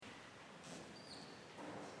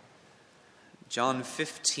John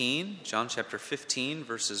chapter 15,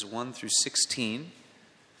 verses 1 through 16.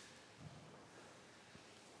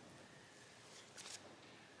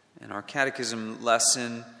 And our catechism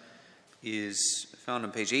lesson is found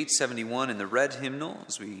on page 871 in the red hymnal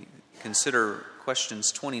as we consider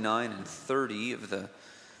questions 29 and 30 of the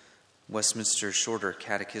Westminster Shorter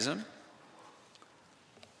Catechism.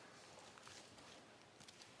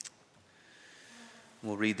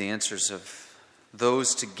 We'll read the answers of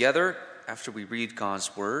those together after we read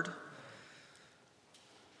God's Word.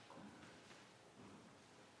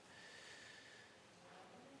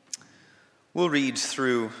 We'll read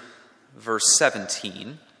through verse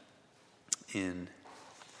 17 in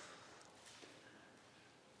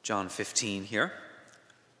John 15 here.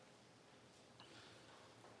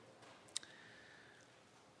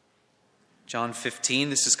 John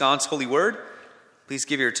 15, this is God's holy word. Please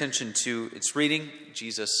give your attention to its reading.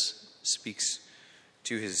 Jesus speaks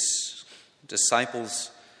to his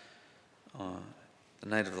disciples the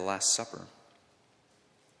night of the Last Supper.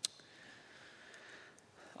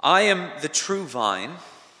 I am the true vine,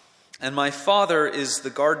 and my Father is the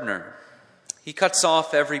gardener. He cuts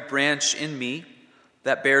off every branch in me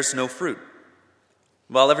that bears no fruit,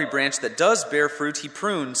 while every branch that does bear fruit he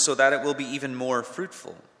prunes so that it will be even more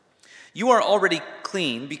fruitful. You are already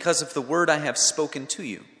clean because of the word I have spoken to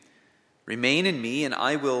you. Remain in me, and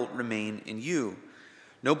I will remain in you.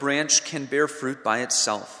 No branch can bear fruit by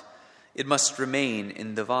itself. It must remain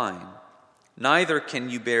in the vine. Neither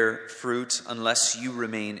can you bear fruit unless you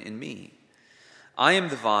remain in me. I am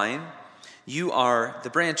the vine, you are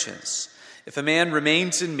the branches. If a man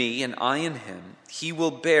remains in me and I in him, he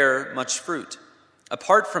will bear much fruit.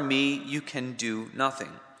 Apart from me, you can do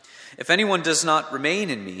nothing. If anyone does not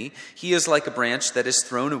remain in me, he is like a branch that is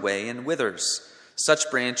thrown away and withers.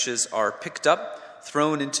 Such branches are picked up,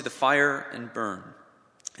 thrown into the fire, and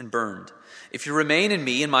burned. If you remain in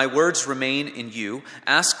me and my words remain in you,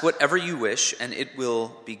 ask whatever you wish, and it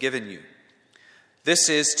will be given you. This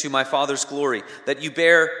is to my Father's glory, that you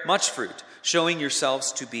bear much fruit, showing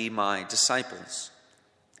yourselves to be my disciples.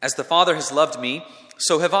 As the Father has loved me,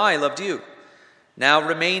 so have I loved you. Now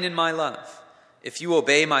remain in my love. If you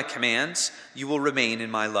obey my commands, you will remain in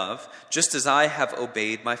my love, just as I have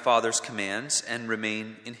obeyed my Father's commands and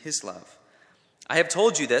remain in his love. I have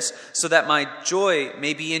told you this so that my joy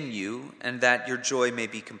may be in you and that your joy may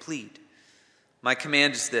be complete. My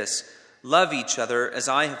command is this: love each other as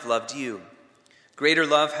I have loved you. Greater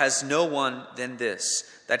love has no one than this,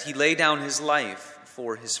 that he lay down his life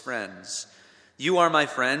for his friends. You are my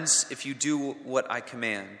friends if you do what I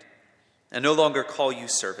command. I no longer call you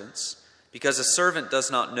servants, because a servant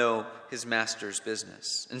does not know his master's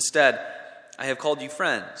business. Instead, I have called you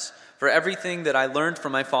friends, for everything that I learned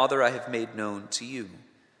from my Father I have made known to you.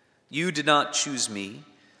 You did not choose me,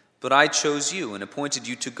 but I chose you and appointed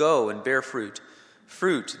you to go and bear fruit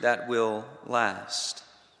that will last.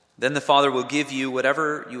 Then the Father will give you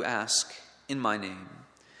whatever you ask in my name.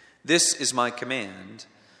 This is my command: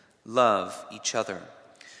 love each other.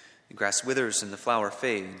 The grass withers and the flower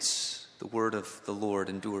fades. The word of the Lord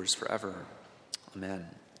endures forever. Amen.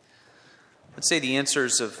 Let's say the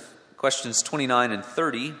answers of questions 29 and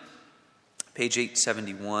 30, page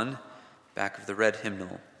 871, back of the red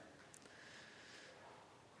hymnal.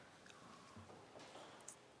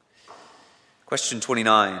 Question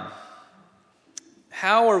 29.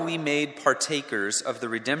 How are we made partakers of the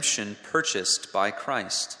redemption purchased by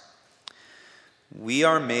Christ? We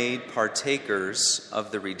are made partakers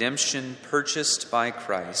of the redemption purchased by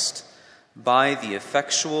Christ by the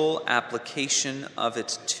effectual application of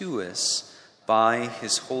it to us by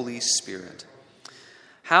his Holy Spirit.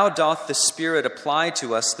 How doth the Spirit apply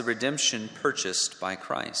to us the redemption purchased by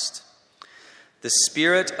Christ? The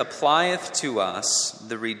Spirit applieth to us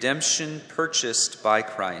the redemption purchased by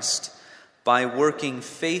Christ by working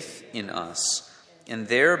faith in us and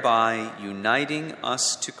thereby uniting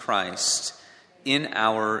us to Christ in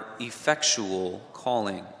our effectual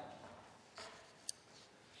calling.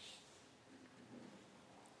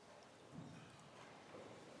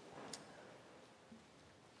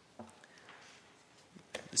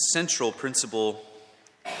 The central principle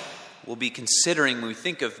we'll be considering when we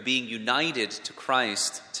think of being united to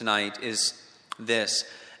Christ tonight is this: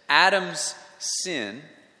 Adam's sin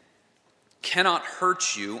cannot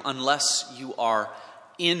hurt you unless you are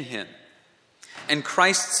in him. And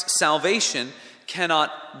Christ's salvation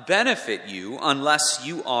cannot benefit you unless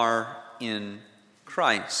you are in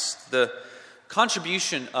Christ. The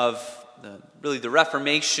contribution of the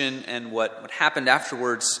Reformation and what happened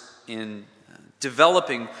afterwards in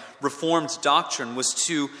developing Reformed doctrine was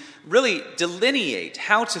to really delineate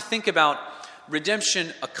how to think about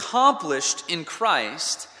redemption accomplished in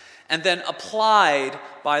Christ and then applied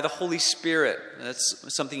by the Holy Spirit. That's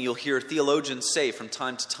something you'll hear theologians say from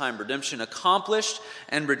time to time. Redemption accomplished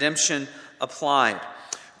and redemption applied.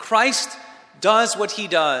 Christ does what he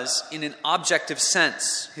does in an objective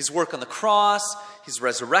sense. His work on the cross, his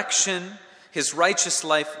resurrection, his righteous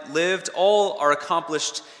life lived, all are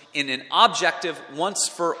accomplished in an objective,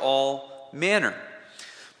 once-for-all manner.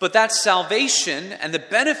 But that salvation and the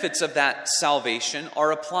benefits of that salvation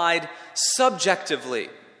are applied subjectively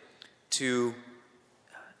to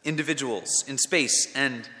individuals in space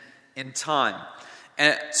and in time.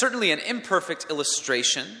 And certainly an imperfect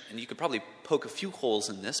illustration, and you could probably poke a few holes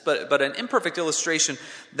in this, but an imperfect illustration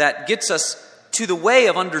that gets us to the way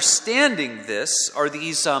of understanding this are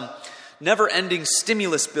these never-ending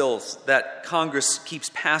stimulus bills that Congress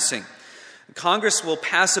keeps passing. Congress will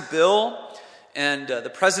pass a bill, and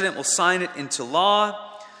the president will sign it into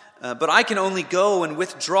law, but I can only go and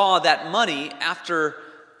withdraw that money after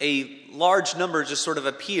a large number just sort of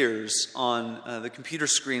appears on the computer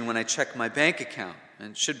screen when I check my bank account.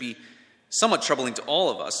 And it should be somewhat troubling to all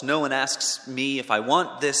of us. No one asks me if I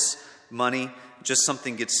want this money, just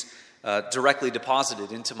something gets directly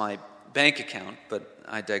deposited into my bank account, but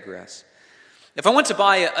I digress. If I want to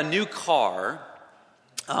buy a new car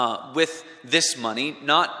with this money,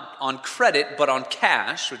 not on credit, but on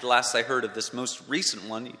cash, which last I heard of this most recent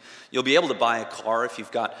one, you'll be able to buy a car if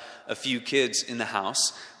you've got a few kids in the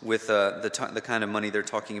house with the kind of money they're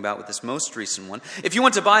talking about with this most recent one. If you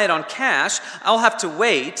want to buy it on cash, I'll have to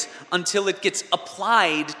wait until it gets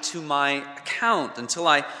applied to my account, until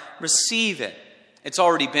I receive it. It's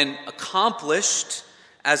already been accomplished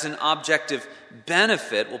as an objective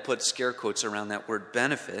benefit. We'll put scare quotes around that word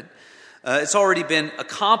benefit. It's already been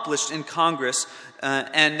accomplished in Congress,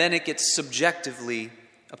 and then it gets subjectively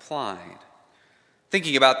applied.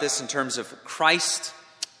 Thinking about this in terms of Christ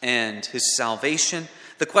and his salvation,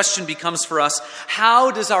 the question becomes for us,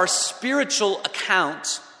 how does our spiritual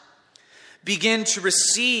account begin to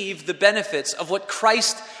receive the benefits of what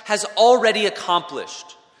Christ has already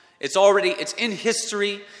accomplished? It's in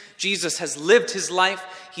history. Jesus has lived his life.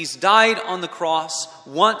 He's died on the cross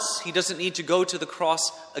once. He doesn't need to go to the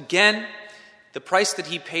cross again. The price that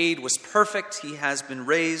he paid was perfect. He has been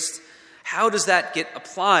raised. How does that get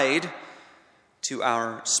applied to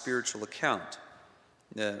our spiritual account?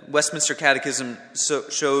 The Westminster Catechism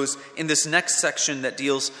shows in this next section that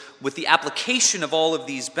deals with the application of all of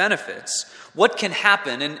these benefits, what can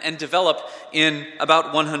happen and develop in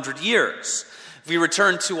about 100 years. If we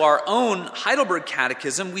return to our own Heidelberg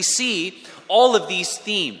Catechism, we see all of these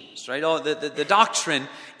themes, right? The doctrine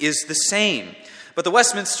is the same. But the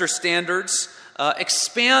Westminster Standards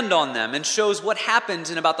expand on them and shows what happened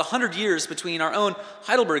in about the 100 years between our own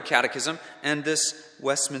Heidelberg Catechism and this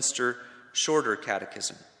Westminster Shorter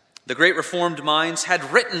Catechism. The great Reformed minds had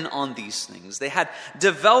written on these things. They had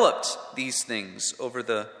developed these things over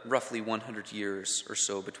the roughly 100 years or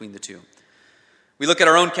so between the two. We look at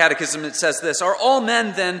our own catechism, it says this: "Are all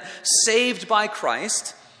men then saved by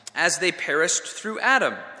Christ as they perished through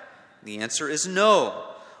Adam?" The answer is no.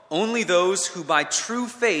 Only those who by true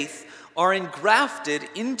faith are engrafted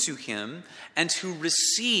into him and who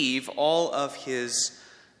receive all of his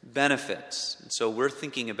benefits. And so we're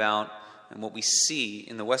thinking about, and what we see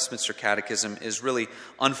in the Westminster Catechism is really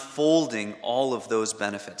unfolding all of those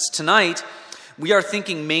benefits. Tonight, we are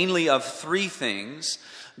thinking mainly of three things: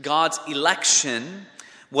 God's election,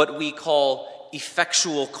 what we call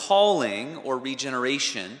effectual calling or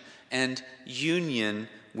regeneration, and union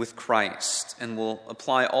with Christ. And we'll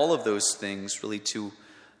apply all of those things really to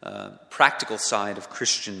practical side of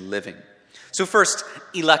Christian living. So first,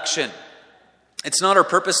 election. It's not our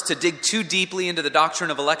purpose to dig too deeply into the doctrine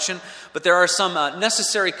of election, but there are some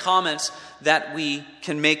necessary comments that we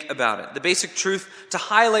can make about it. The basic truth to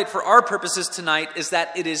highlight for our purposes tonight is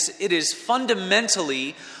that it is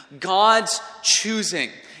fundamentally God's choosing.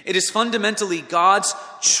 It is fundamentally God's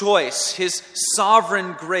choice, his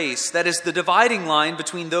sovereign grace, that is the dividing line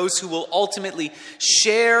between those who will ultimately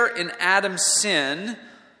share in Adam's sin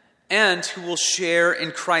and who will share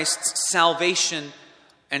in Christ's salvation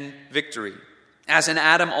and victory. As in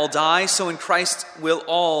Adam all die, so in Christ will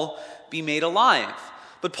all be made alive.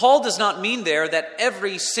 But Paul does not mean there that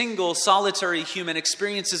every single solitary human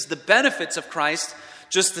experiences the benefits of Christ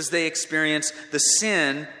just as they experience the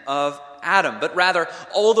sin of Adam, but rather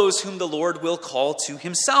all those whom the Lord will call to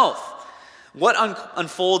himself. What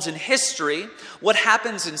unfolds in history, what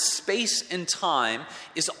happens in space and time,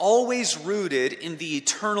 is always rooted in the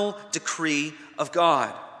eternal decree of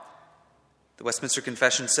God. The Westminster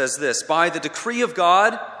Confession says this: "By the decree of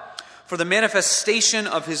God, for the manifestation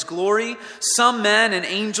of his glory. Some men and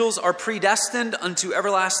angels are predestined unto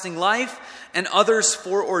everlasting life, and others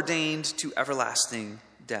foreordained to everlasting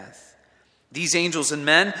death. These angels and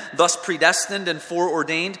men, thus predestined and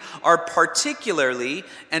foreordained, are particularly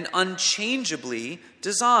and unchangeably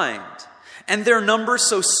designed, and their number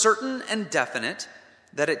so certain and definite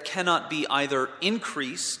that it cannot be either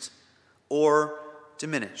increased or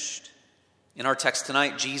diminished. In our text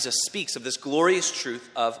tonight, Jesus speaks of this glorious truth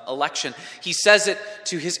of election. He says it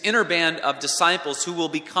to his inner band of disciples who will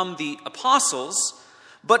become the apostles,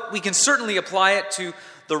 but we can certainly apply it to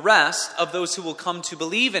the rest of those who will come to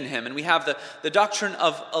believe in him. And we have the doctrine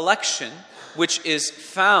of election, which is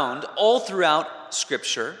found all throughout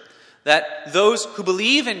Scripture, that those who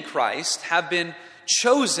believe in Christ have been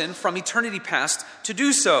chosen from eternity past to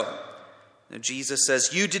do so. Now, Jesus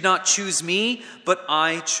says, "You did not choose me, but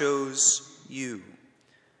I chose you."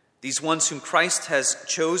 These ones whom Christ has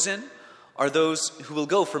chosen are those who will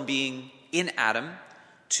go from being in Adam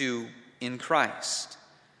to in Christ.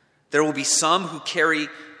 There will be some who carry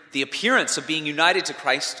the appearance of being united to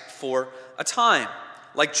Christ for a time,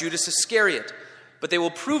 like Judas Iscariot, but they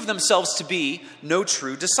will prove themselves to be no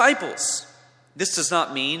true disciples. This does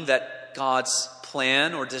not mean that God's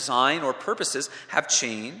plan or design or purposes have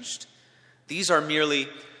changed. These are merely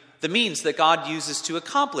the means that God uses to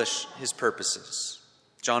accomplish his purposes.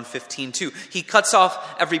 John 15:2, "He cuts off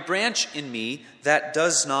every branch in me that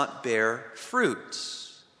does not bear fruit."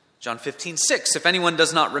 John 15:6, "If anyone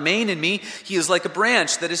does not remain in me, he is like a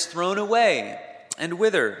branch that is thrown away and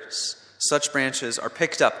withers. Such branches are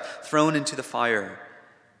picked up, thrown into the fire,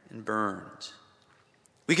 and burned."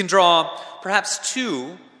 We can draw perhaps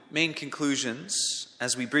two main conclusions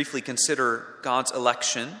as we briefly consider God's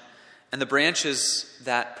election and the branches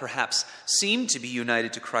that perhaps seem to be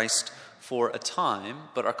united to Christ for a time,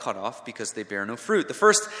 but are cut off because they bear no fruit. The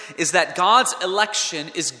first is that God's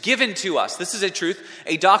election is given to us. This is a truth,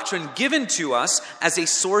 a doctrine given to us as a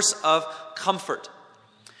source of comfort.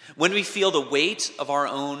 When we feel the weight of our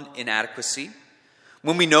own inadequacy,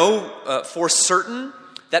 when we know for certain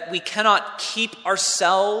that we cannot keep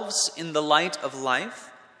ourselves in the light of life,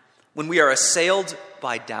 when we are assailed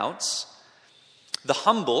by doubts, the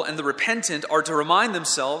humble and the repentant are to remind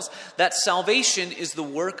themselves that salvation is the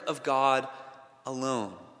work of God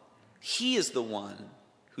alone. He is the one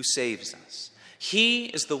who saves us. He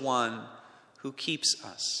is the one who keeps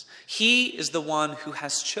us. He is the one who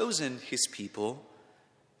has chosen his people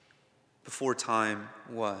before time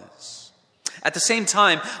was. At the same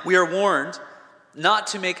time, we are warned not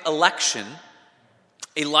to make election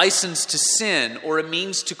a license to sin or a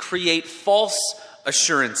means to create false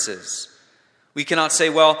assurances. We cannot say,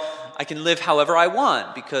 well, I can live however I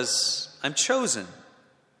want because I'm chosen.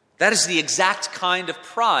 That is the exact kind of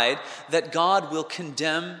pride that God will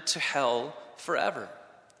condemn to hell forever.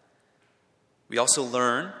 We also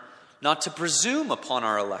learn not to presume upon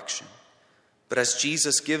our election, but as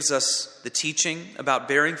Jesus gives us the teaching about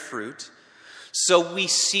bearing fruit, so we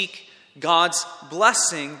seek God's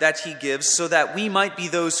blessing that he gives so that we might be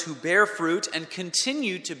those who bear fruit and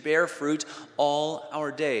continue to bear fruit all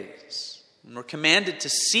our days. When we're commanded to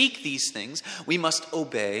seek these things, we must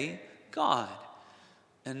obey God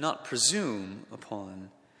and not presume upon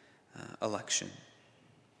election.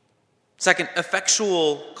 Second,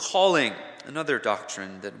 effectual calling, another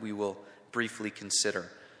doctrine that we will briefly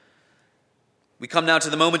consider. We come now to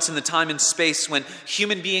the moments in the time and space when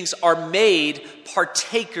human beings are made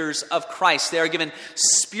partakers of Christ. They are given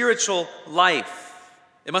spiritual life.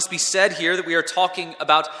 It must be said here that we are talking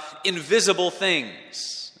about invisible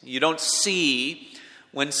things. You don't see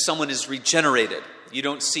when someone is regenerated. You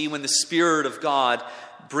don't see when the Spirit of God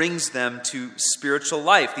brings them to spiritual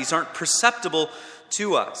life. These aren't perceptible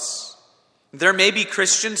to us. There may be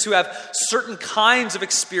Christians who have certain kinds of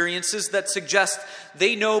experiences that suggest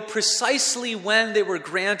they know precisely when they were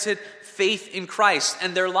granted faith in Christ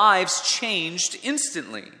and their lives changed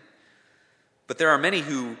instantly. But there are many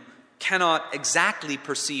who cannot exactly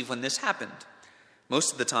perceive when this happened.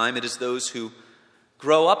 Most of the time it is those who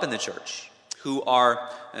grow up in the church, who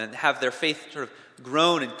are and have their faith sort of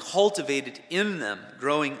grown and cultivated in them,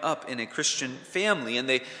 growing up in a Christian family, and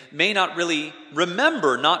they may not really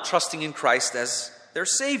remember not trusting in Christ as their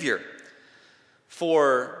Savior.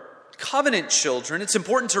 For covenant children, it's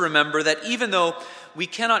important to remember that even though we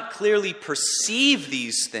cannot clearly perceive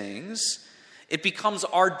these things, it becomes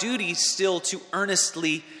our duty still to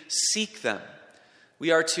earnestly seek them. We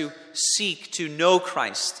are to seek to know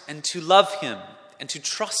Christ and to love him and to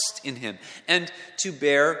trust in him, and to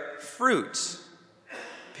bear fruit.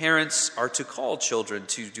 Parents are to call children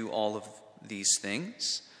to do all of these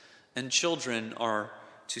things, and children are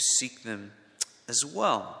to seek them as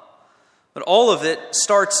well. But all of it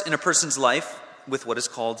starts in a person's life with what is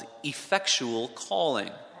called effectual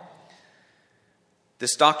calling.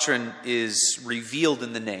 This doctrine is revealed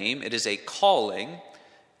in the name. It is a calling,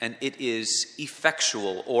 and it is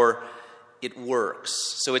effectual, or it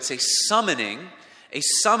works. So it's a summoning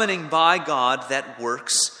by God that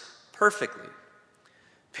works perfectly.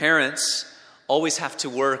 Parents always have to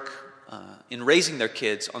work in raising their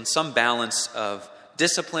kids on some balance of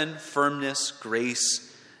discipline, firmness, grace,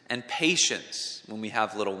 and patience when we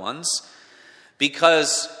have little ones,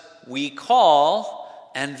 because we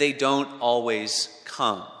call and they don't always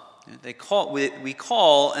come. We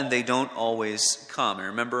call and they don't always come. I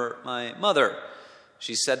remember my mother.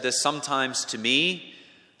 She said this sometimes to me,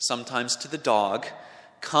 sometimes to the dog.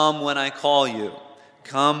 Come when I call you.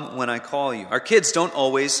 Come when I call you. Our kids don't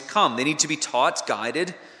always come. They need to be taught,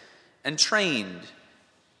 guided, and trained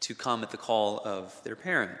to come at the call of their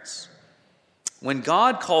parents. When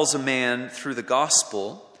God calls a man through the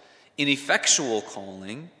gospel, in effectual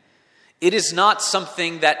calling, it is not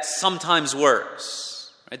something that sometimes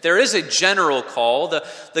works. Right? There is a general call.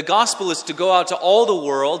 The gospel is to go out to all the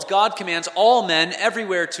world. God commands all men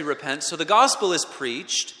everywhere to repent. So the gospel is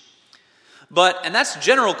preached. And that's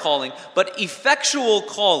general calling. But effectual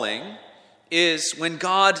calling is when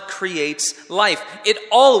God creates life. It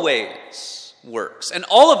always works. And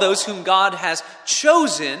all of those whom God has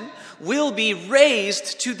chosen will be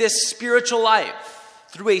raised to this spiritual life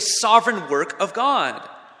through a sovereign work of God.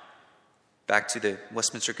 Back to the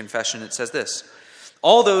Westminster Confession, it says this: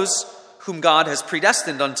 all those whom God has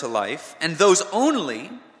predestined unto life, and those only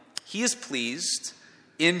he is pleased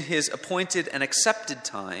in his appointed and accepted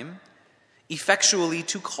time effectually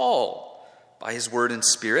to call by his word and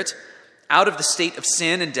spirit out of the state of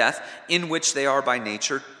sin and death in which they are by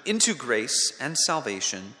nature into grace and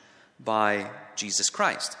salvation by Jesus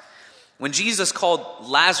Christ. When Jesus called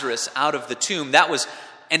Lazarus out of the tomb, that was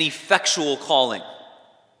an effectual calling.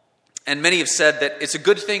 And many have said that it's a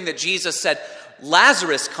good thing that Jesus said,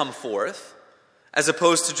 Lazarus, come forth, as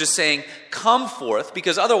opposed to just saying, come forth,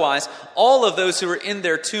 because otherwise all of those who were in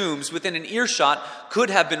their tombs within an earshot could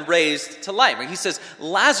have been raised to life. He says,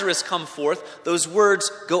 Lazarus, come forth. Those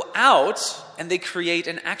words go out and they create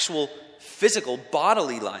an actual physical,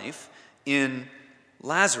 bodily life in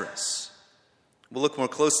Lazarus. We'll look more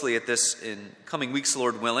closely at this in coming weeks,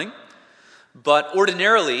 Lord willing. But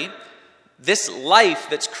ordinarily, this life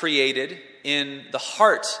that's created in the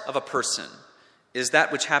heart of a person is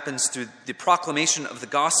that which happens through the proclamation of the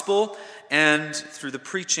gospel and through the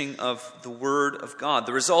preaching of the word of God.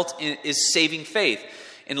 The result is saving faith.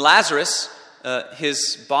 In Lazarus,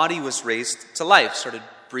 his body was raised to life, started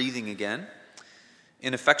breathing again.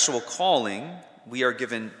 In effectual calling, we are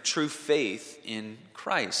given true faith in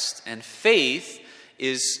Christ. And faith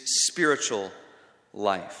is spiritual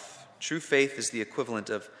life. True faith is the equivalent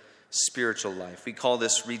of spiritual life. We call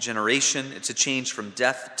this regeneration. It's a change from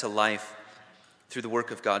death to life through the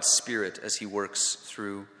work of God's Spirit as he works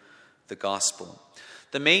through the gospel.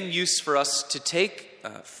 The main use for us to take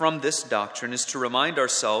from this doctrine is to remind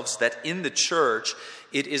ourselves that in the church,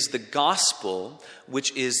 it is the gospel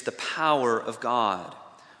which is the power of God.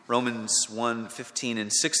 Romans 1:15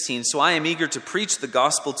 and 16. So I am eager to preach the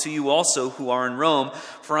gospel to you also who are in Rome,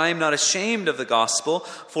 for I am not ashamed of the gospel,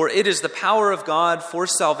 for it is the power of God for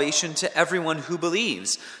salvation to everyone who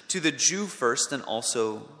believes, to the Jew first and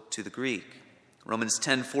also to the Greek. Romans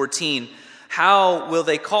 10:14. How will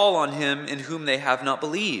they call on him in whom they have not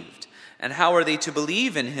believed? And how are they to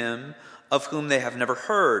believe in him of whom they have never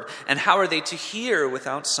heard? And how are they to hear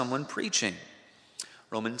without someone preaching?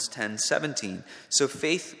 Romans 10:17. So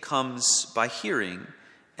faith comes by hearing,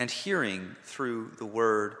 and hearing through the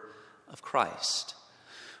word of Christ.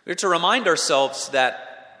 We're to remind ourselves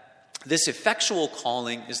that this effectual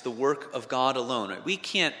calling is the work of God alone. We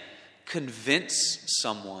can't convince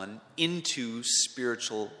someone into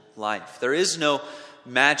spiritual life. There is no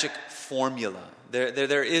magic formula.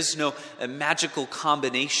 There is no magical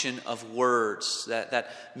combination of words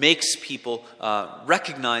that makes people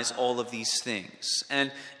recognize all of these things.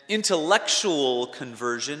 And intellectual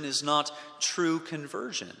conversion is not true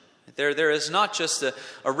conversion. There is not just a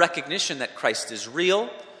recognition that Christ is real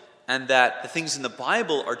and that the things in the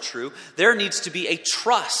Bible are true. There needs to be a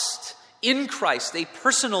trust in Christ, a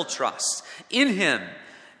personal trust in him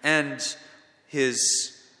and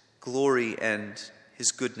his glory and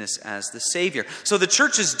his goodness as the Savior. So the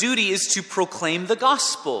church's duty is to proclaim the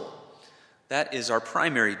gospel. That is our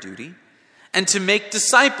primary duty. and to make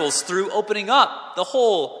disciples through opening up the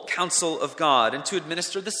whole counsel of God, and to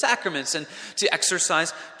administer the sacraments, and to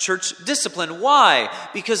exercise church discipline. Why?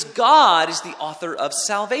 Because God is the author of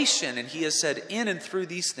salvation, and he has said, in and through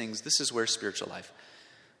these things, this is where spiritual life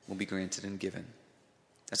will be granted and given.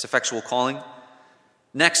 That's effectual calling.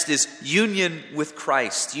 Next is union with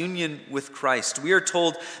Christ. Union with Christ. We are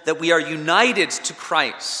told that we are united to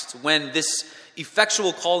Christ when this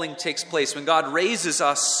effectual calling takes place, when God raises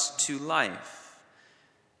us to life.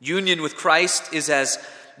 Union with Christ is as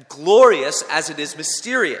glorious as it is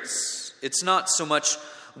mysterious. It's not so much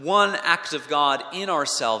one act of God in our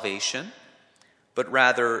salvation, but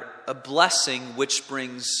rather a blessing which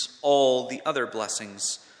brings all the other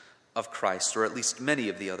blessings of Christ, or at least many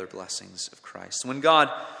of the other blessings of Christ. When God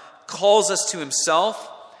calls us to himself,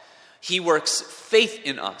 he works faith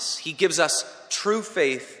in us. He gives us true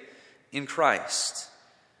faith in Christ.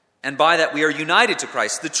 And by that we are united to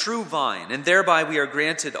Christ, the true vine, and thereby we are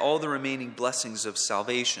granted all the remaining blessings of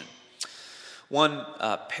salvation. One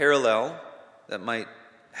parallel that might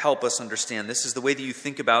help us understand this is the way that you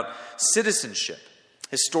think about citizenship.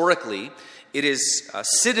 Historically, it is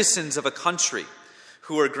citizens of a country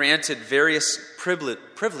who are granted various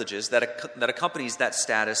privileges that accompanies that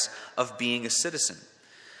status of being a citizen.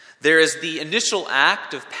 There is the initial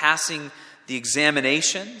act of passing the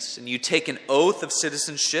examinations, and you take an oath of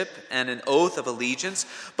citizenship and an oath of allegiance.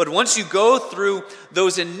 But once you go through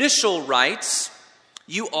those initial rites,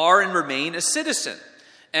 you are and remain a citizen.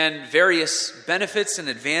 And various benefits and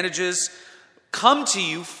advantages come to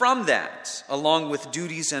you from that, along with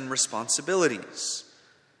duties and responsibilities.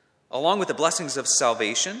 Along with the blessings of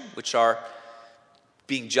salvation, which are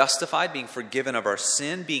being justified, being forgiven of our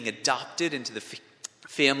sin, being adopted into the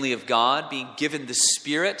family of God, being given the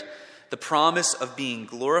Spirit, the promise of being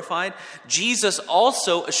glorified, Jesus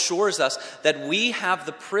also assures us that we have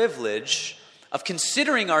the privilege of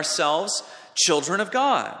considering ourselves children of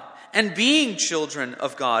God and being children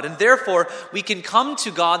of God. And therefore, we can come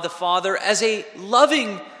to God the Father as a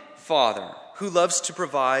loving Father who loves to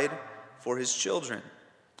provide for his children.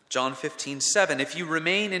 John 15:7, if you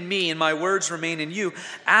remain in me and my words remain in you,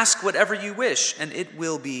 ask whatever you wish and it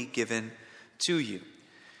will be given to you.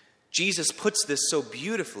 Jesus puts this so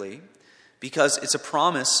beautifully because it's a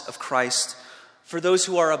promise of Christ for those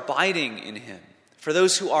who are abiding in him, for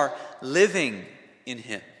those who are living in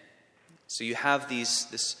him. So you have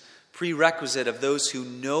this prerequisite of those who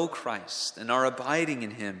know Christ and are abiding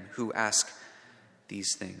in him who ask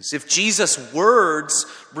these things. If Jesus' words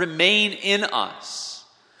remain in us,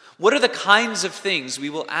 what are the kinds of things we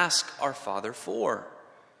will ask our Father for?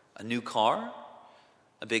 A new car?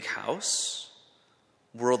 A big house?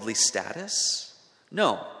 Worldly status?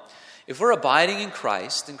 No. If we're abiding in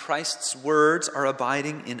Christ and Christ's words are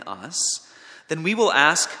abiding in us, then we will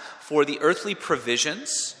ask for the earthly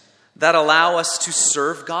provisions that allow us to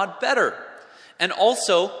serve God better, and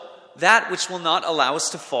also that which will not allow us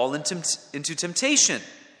to fall into temptation.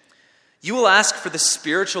 You will ask for the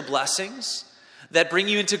spiritual blessings that bring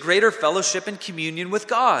you into greater fellowship and communion with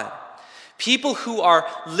God. People who are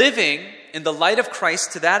living in the light of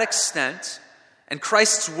Christ to that extent, and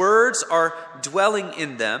Christ's words are dwelling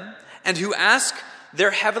in them, and who ask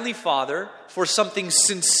their Heavenly Father for something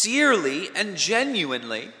sincerely and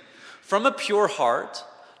genuinely from a pure heart,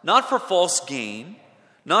 not for false gain,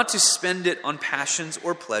 not to spend it on passions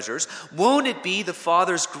or pleasures, won't it be the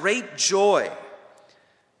Father's great joy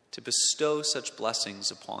to bestow such blessings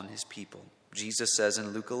upon his people? Jesus says in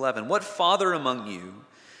Luke 11, what father among you,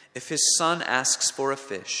 if his son asks for a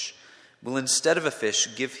fish, will instead of a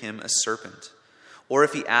fish give him a serpent? Or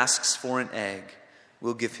if he asks for an egg,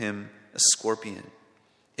 will give him a scorpion?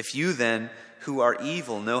 If you then, who are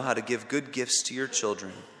evil, know how to give good gifts to your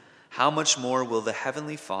children, how much more will the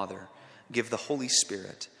Heavenly Father give the Holy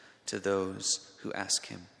Spirit to those who ask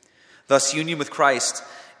him? Thus, union with Christ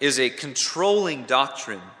is a controlling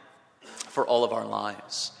doctrine for all of our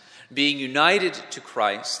lives. Being united to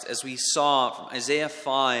Christ, as we saw from Isaiah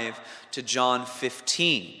 5 to John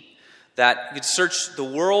 15, that you could search the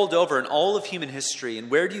world over in all of human history, and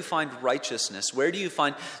where do you find righteousness? Where do you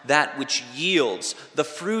find that which yields the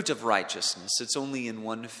fruit of righteousness? It's only in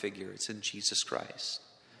one figure. It's in Jesus Christ.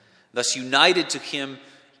 Thus, united to him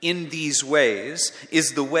in these ways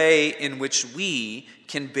is the way in which we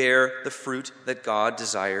can bear the fruit that God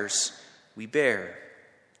desires we bear.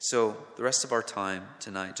 So the rest of our time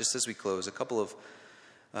tonight, just as we close, a couple of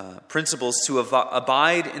principles to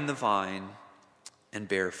abide in the vine and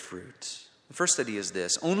bear fruit. The first idea is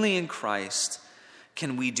this: only in Christ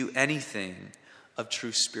can we do anything of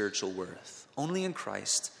true spiritual worth. Only in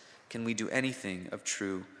Christ can we do anything of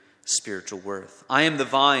true spiritual worth. I am the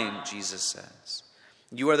vine, Jesus says.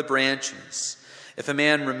 You are the branches. If a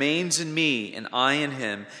man remains in me and I in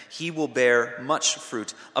him, he will bear much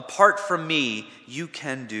fruit. Apart from me, you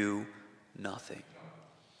can do nothing.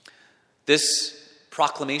 This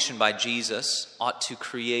proclamation by Jesus ought to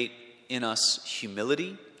create in us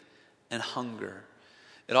humility and hunger.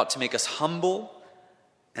 It ought to make us humble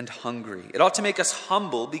and hungry. It ought to make us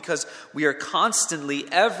humble because we are constantly,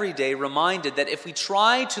 every day, reminded that if we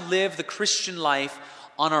try to live the Christian life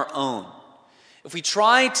on our own, if we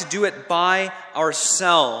try to do it by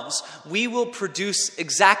ourselves, we will produce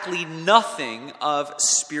exactly nothing of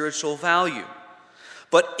spiritual value.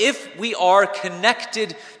 But if we are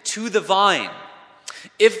connected to the vine,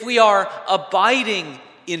 if we are abiding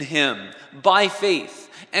in him by faith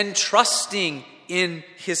and trusting in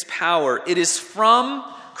his power, it is from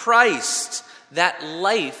Christ that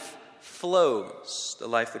life flows, the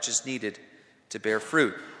life which is needed to bear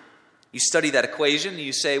fruit. You study that equation and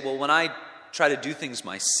you say, well, when I try to do things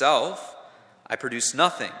myself, I produce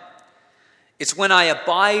nothing. It's when I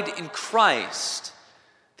abide in Christ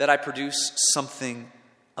that I produce something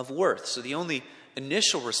of worth. So the only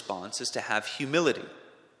initial response is to have humility.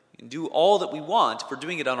 We can do all that we want. If we're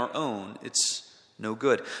doing it on our own, it's no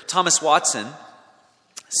good. Thomas Watson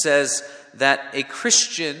says that a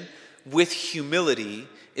Christian with humility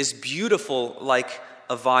is beautiful like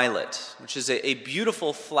a violet, which is a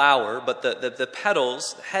beautiful flower, but the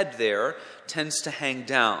petals, the head there, tends to hang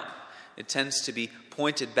down. It tends to be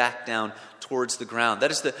pointed back down towards the ground.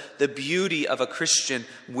 That is the beauty of a Christian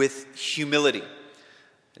with humility.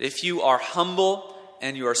 If you are humble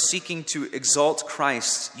and you are seeking to exalt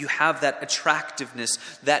Christ, you have that attractiveness,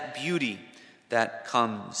 that beauty that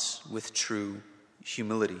comes with true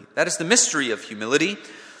humility. That is the mystery of humility.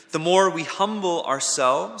 The more we humble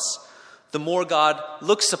ourselves, the more God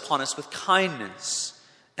looks upon us with kindness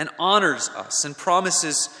and honors us and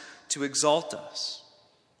promises to exalt us.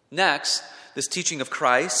 Next, this teaching of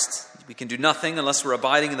Christ, we can do nothing unless we're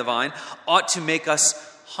abiding in the vine, ought to make us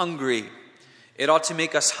hungry. It ought to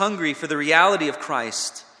make us hungry for the reality of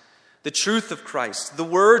Christ, the truth of Christ, the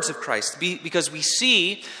words of Christ, because we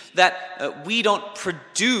see that we don't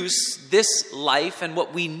produce this life and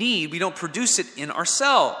what we need, we don't produce it in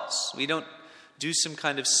ourselves. We don't do some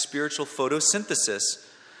kind of spiritual photosynthesis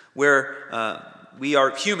where we are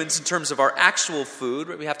humans in terms of our actual food.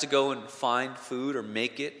 Right? We have to go and find food or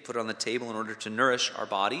make it, put it on the table in order to nourish our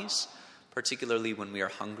bodies, particularly when we are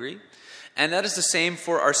hungry. And that is the same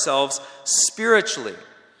for ourselves spiritually.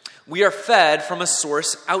 We are fed from a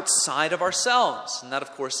source outside of ourselves. And that,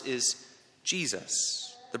 of course, is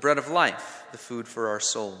Jesus, the bread of life, the food for our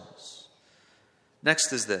souls.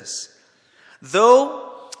 Next is this.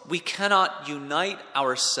 Though we cannot unite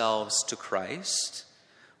ourselves to Christ,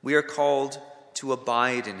 we are called to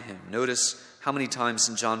abide in him. Notice how many times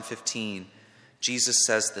in John 15 Jesus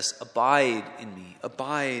says this, abide in me,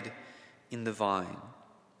 abide in the vine.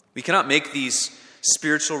 We cannot make these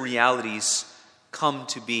spiritual realities come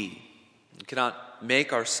to be. We cannot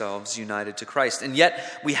make ourselves united to Christ. And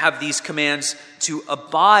yet we have these commands to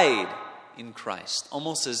abide in Christ,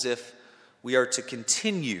 almost as if we are to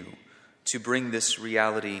continue to bring this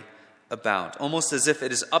reality about, almost as if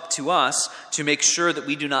it is up to us to make sure that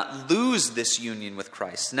we do not lose this union with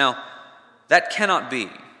Christ. Now, that cannot be.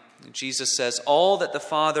 Jesus says, all that the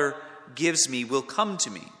Father gives me will come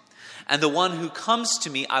to me. And the one who comes to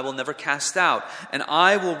me, I will never cast out. And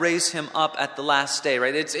I will raise him up at the last day,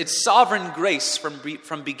 right? It's sovereign grace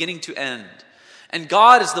from beginning to end. And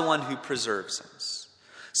God is the one who preserves us.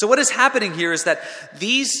 So what is happening here is that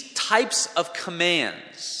these types of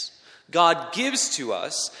commands God gives to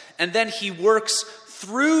us, and then he works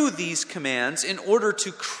through these commands in order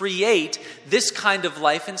to create this kind of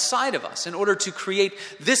life inside of us, in order to create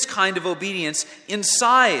this kind of obedience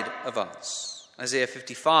inside of us. Isaiah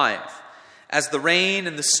 55, as the rain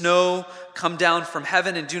and the snow come down from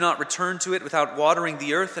heaven and do not return to it without watering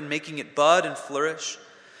the earth and making it bud and flourish,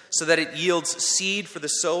 so that it yields seed for the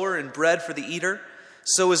sower and bread for the eater,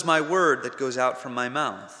 so is my word that goes out from my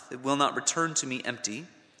mouth. It will not return to me empty,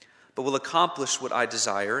 but will accomplish what I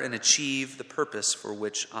desire and achieve the purpose for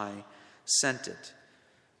which I sent it.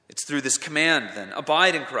 It's through this command, then,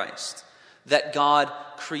 abide in Christ, that God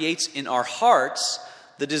creates in our hearts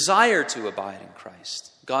the desire to abide in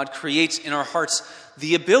Christ. God creates in our hearts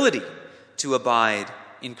the ability to abide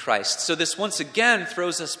in Christ. So this once again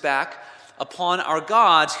throws us back upon our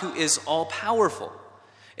God who is all-powerful.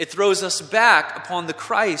 It throws us back upon the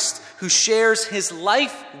Christ who shares his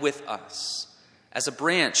life with us as a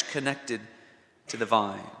branch connected to the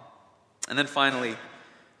vine. And then finally,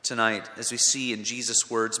 tonight, as we see in Jesus'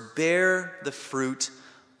 words, bear the fruit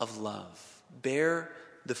of love. Bear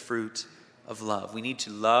the fruit of love. We need to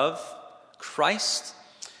love Christ.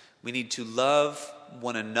 We need to love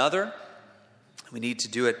one another. We need to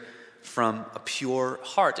do it from a pure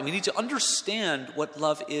heart. And we need to understand what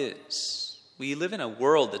love is. We live in a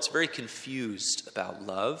world that's very confused about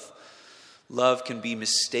love. Love can be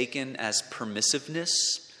mistaken as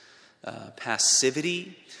permissiveness,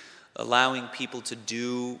 passivity, allowing people to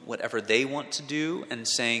do whatever they want to do and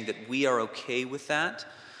saying that we are okay with that.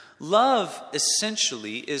 Love,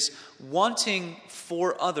 essentially, is wanting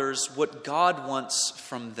for others what God wants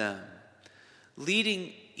from them,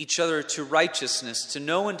 leading each other to righteousness, to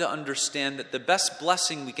know and to understand that the best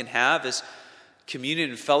blessing we can have is communion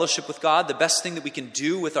and fellowship with God. The best thing that we can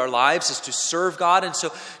do with our lives is to serve God, and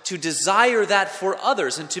so to desire that for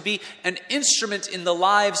others and to be an instrument in the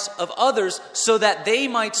lives of others so that they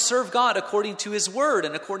might serve God according to His word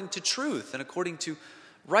and according to truth and according to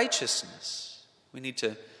righteousness. We need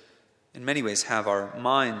to, in many ways, have our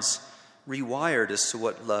minds rewired as to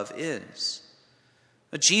what love is.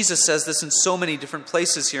 Jesus says this in so many different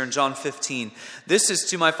places here in John 15. This is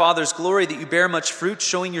to my Father's glory that you bear much fruit,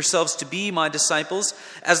 showing yourselves to be my disciples.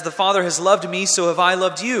 As the Father has loved me, so have I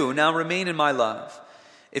loved you. Now remain in my love.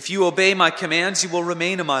 If you obey my commands, you will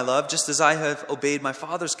remain in my love, just as I have obeyed my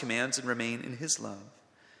Father's commands and remain in his love.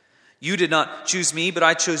 You did not choose me, but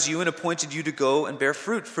I chose you and appointed you to go and bear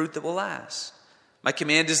fruit that will last. My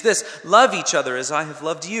command is this: love each other as I have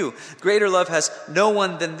loved you. Greater love has no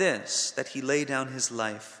one than this, that he lay down his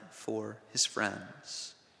life for his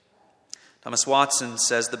friends. Thomas Watson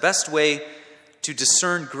says, the best way to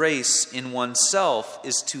discern grace in oneself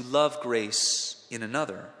is to love grace in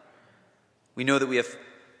another. We know that we have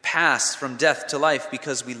passed from death to life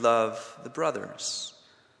because we love the brothers.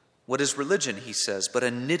 What is religion, he says, but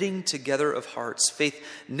a knitting together of hearts? Faith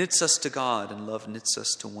knits us to God and love knits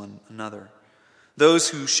us to one another. Those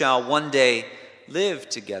who shall one day live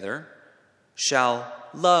together shall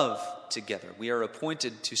love together. We are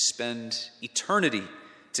appointed to spend eternity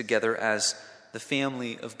together as the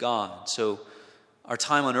family of God. So our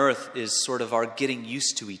time on earth is sort of our getting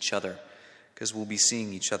used to each other, because we'll be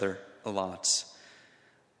seeing each other a lot.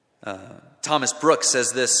 Thomas Brooks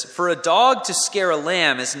says this: for a dog to scare a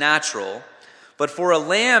lamb is natural, but for a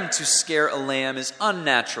lamb to scare a lamb is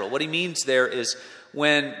unnatural. What he means there is,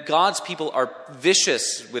 when God's people are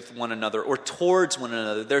vicious with one another or towards one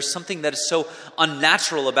another, there's something that is so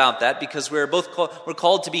unnatural about that, because we're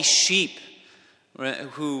called to be sheep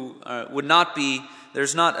who would not be,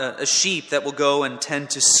 there's not a sheep that will go and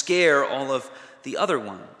tend to scare all of the other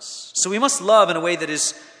ones. So we must love in a way that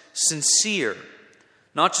is sincere,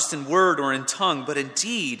 not just in word or in tongue, but in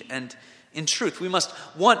deed and in truth. We must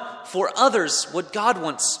want for others what God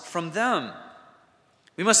wants from them.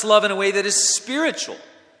 We must love in a way that is spiritual.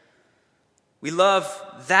 We love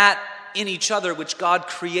that in each other which God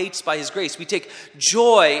creates by his grace. We take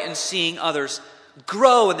joy in seeing others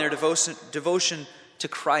grow in their devotion to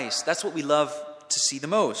Christ. That's what we love to see the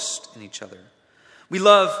most in each other. We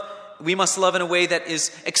must love in a way that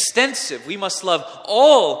is extensive. We must love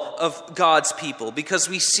all of God's people because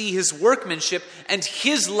we see his workmanship and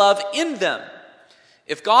his love in them.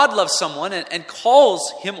 If God loves someone and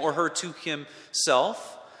calls him or her to himself,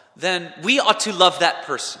 then we ought to love that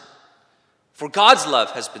person. For God's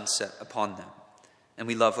love has been set upon them, and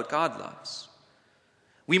we love what God loves.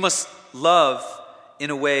 We must love in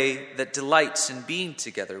a way that delights in being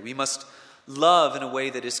together. We must love in a way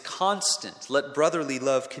that is constant. Let brotherly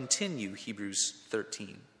love continue, Hebrews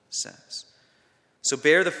 13 says. So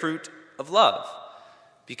bear the fruit of love,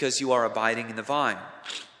 because you are abiding in the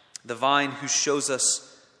vine who shows us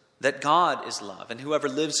that God is love, and whoever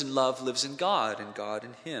lives in love lives in God, and God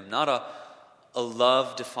in him. Not a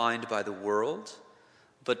love defined by the world,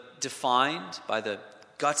 but defined by the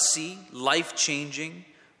gutsy, life-changing,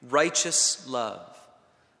 righteous love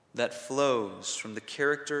that flows from the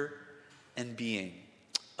character and being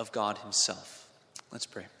of God himself. Let's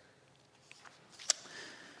pray.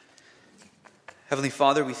 Heavenly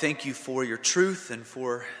Father, we thank you for your truth and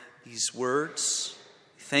for these words.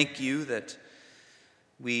 We thank you that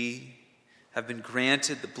we have been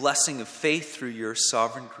granted the blessing of faith through your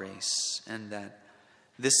sovereign grace, and that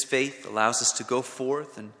this faith allows us to go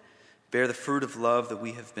forth and bear the fruit of love that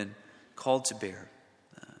we have been called to bear.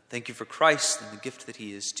 Thank you for Christ and the gift that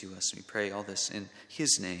he is to us. We pray all this in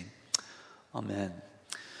his name. Amen.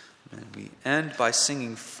 And we end by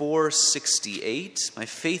singing 468, My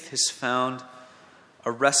Faith Has Found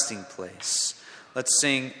a Resting Place. Let's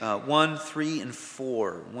sing 1, 3, and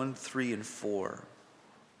 4. 1, 3, and 4.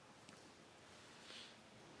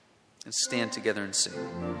 And stand together and sing.